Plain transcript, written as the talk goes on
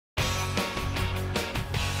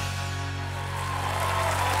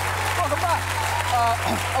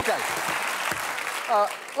OK.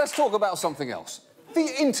 Let's talk about something else.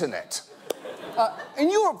 The internet. In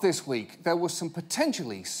Europe this week, there was some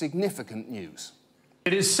potentially significant news.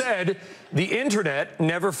 It is said the internet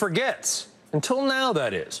never forgets. Until now,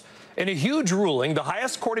 that is. In a huge ruling, the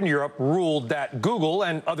highest court in Europe ruled that Google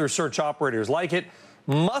and other search operators like it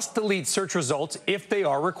must delete search results if they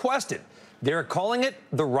are requested. They're calling it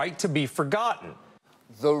the right to be forgotten.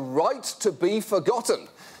 The right to be forgotten,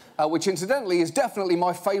 which incidentally is definitely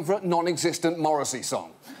my favourite non-existent Morrissey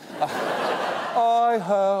song. I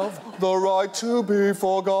have the right to be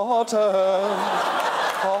forgotten.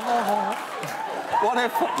 What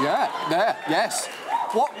if... Yes.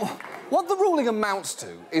 What the ruling amounts to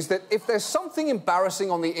is that if there's something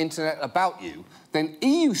embarrassing on the internet about you, then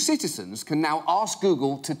EU citizens can now ask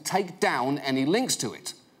Google to take down any links to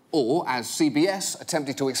it. Or, as CBS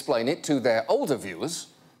attempted to explain it to their older viewers...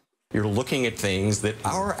 You're looking at things that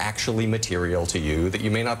are actually material to you that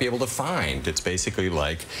you may not be able to find. It's basically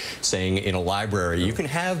like saying in a library, you can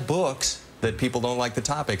have books that people don't like the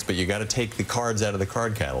topics, but you got to take the cards out of the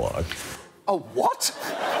card catalog. A what?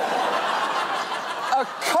 A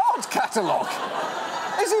card catalogue?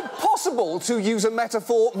 Is it possible to use a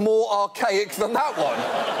metaphor more archaic than that one?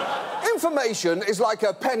 Information is like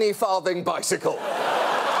a penny farthing bicycle.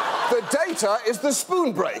 The data is the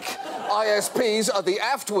spoon brake. ISPs are the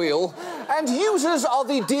aft wheel, and users are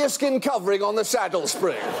the deerskin covering on the saddle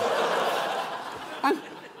spring. And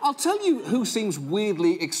I'll tell you who seems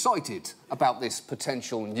weirdly excited about this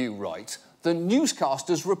potential new right: the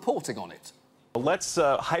newscasters reporting on it. Let's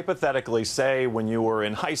hypothetically say when you were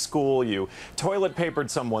in high school, you toilet papered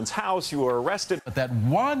someone's house, you were arrested. But that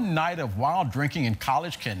one night of wild drinking in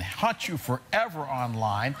college can haunt you forever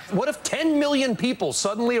online. What if 10 million people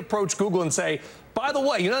suddenly approach Google and say, by the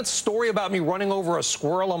way, you know that story about me running over a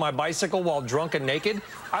squirrel on my bicycle while drunk and naked?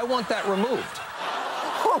 I want that removed.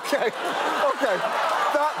 OK.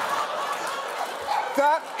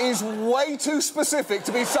 That is way too specific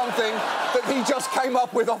to be something that he just came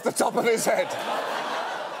up with off the top of his head.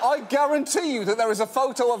 I guarantee you that there is a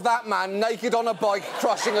photo of that man naked on a bike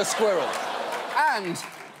crushing a squirrel. And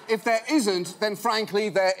if there isn't, then frankly,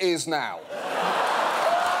 there is now.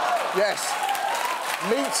 Yes.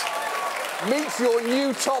 Meet your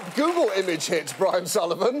new top Google image hit, Brian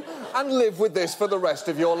Sullivan, and live with this for the rest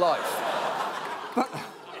of your life.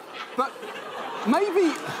 But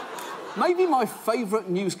maybe my favourite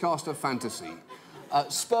newscaster fantasy,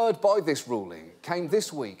 spurred by this ruling, came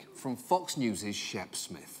this week from Fox News' Shep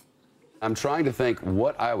Smith. I'm trying to think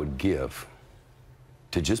what I would give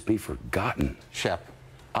to just be forgotten. Shep,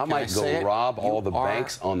 I might go rob all the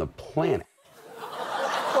banks on the planet.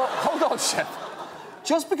 Well, hold on, Shep.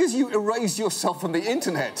 Just because you erased yourself from the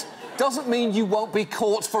internet doesn't mean you won't be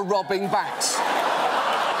caught for robbing banks.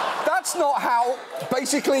 That's not how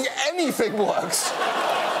basically anything works.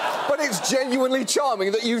 But it's genuinely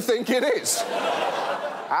charming that you think it is.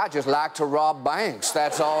 I just like to rob banks.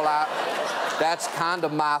 That's kind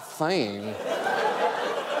of my thing.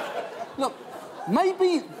 Look,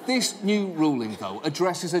 maybe this new ruling, though,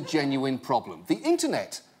 addresses a genuine problem. The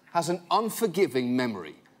internet has an unforgiving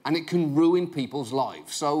memory, and it can ruin people's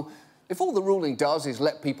lives. So if all the ruling does is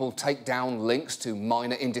let people take down links to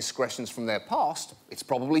minor indiscretions from their past, it's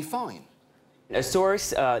probably fine. A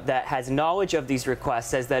source that has knowledge of these requests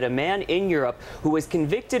says that a man in Europe who was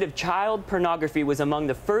convicted of child pornography was among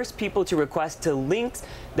the first people to request links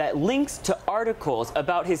to articles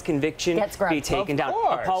about his conviction be taken down.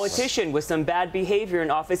 A politician with some bad behavior in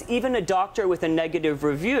office, even a doctor with a negative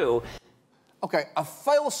review. OK, a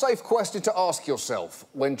fail-safe question to ask yourself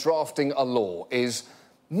when drafting a law is,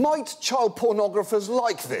 might child pornographers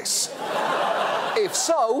like this? If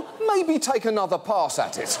so, maybe take another pass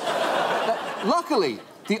at it. But luckily,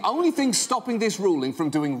 the only thing stopping this ruling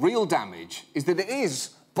from doing real damage is that it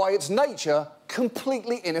is, by its nature,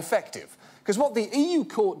 completely ineffective. Because what the EU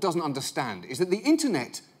court doesn't understand is that the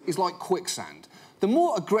internet is like quicksand. The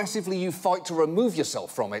more aggressively you fight to remove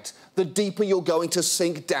yourself from it, the deeper you're going to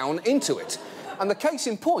sink down into it. And the case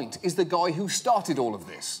in point is the guy who started all of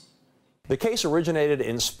this. The case originated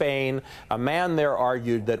in Spain. A man there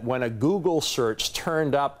argued that when a Google search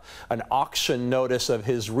turned up an auction notice of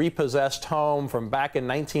his repossessed home from back in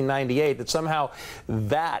 1998, that somehow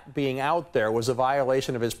that being out there was a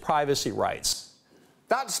violation of his privacy rights.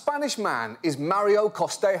 That Spanish man is Mario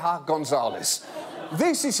Costeja Gonzalez.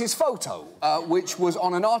 This is his photo, which was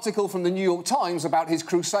on an article from the New York Times about his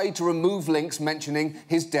crusade to remove links mentioning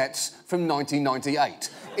his debts from 1998.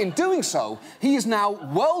 In doing so, he is now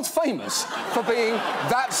world famous for being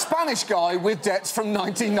that Spanish guy with debts from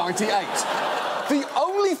 1998. The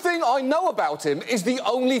only thing I know about him is the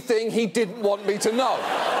only thing he didn't want me to know.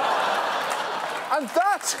 And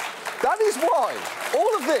that is why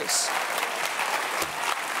all of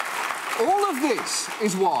this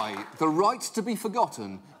is why the right to be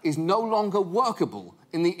forgotten is no longer workable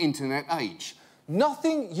in the internet age.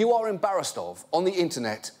 Nothing you are embarrassed of on the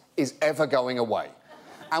internet is ever going away.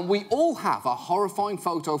 And we all have a horrifying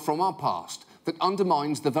photo from our past that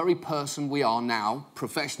undermines the very person we are now,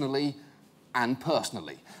 professionally and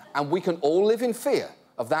personally. And we can all live in fear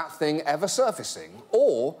of that thing ever surfacing,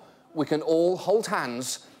 or we can all hold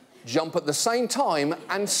hands, jump at the same time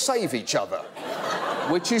and save each other.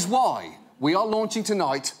 Which is why we are launching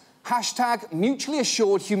tonight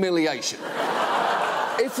 #MutuallyAssuredHumiliation.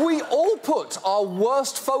 If we all put our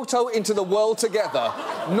worst photo into the world together,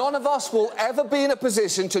 none of us will ever be in a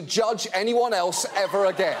position to judge anyone else ever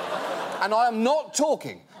again. And I am not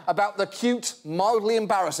talking about the cute, mildly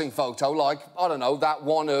embarrassing photo like, I don't know, that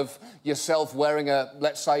one of yourself wearing a,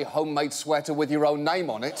 let's say, homemade sweater with your own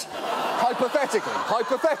name on it.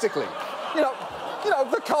 Hypothetically. You know,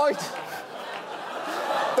 the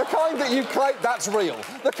kind that you claim, that's real.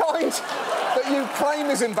 The kind that you claim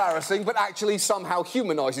is embarrassing but actually somehow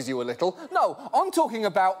humanises you a little. No, I'm talking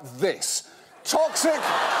about this. Toxic,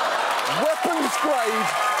 weapons-grade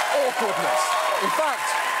awkwardness. In fact,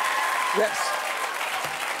 yes,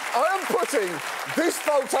 I am putting this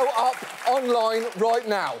photo up online right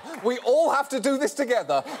now. We all have to do this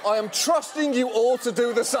together. I am trusting you all to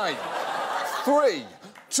do the same. 3,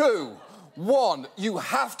 2, 1. You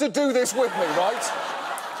have to do this with me, right?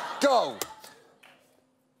 Go.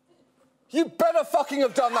 You better fucking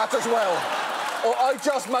have done that as well, or I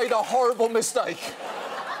just made a horrible mistake.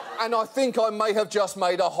 And I think I may have just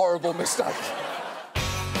made a horrible mistake.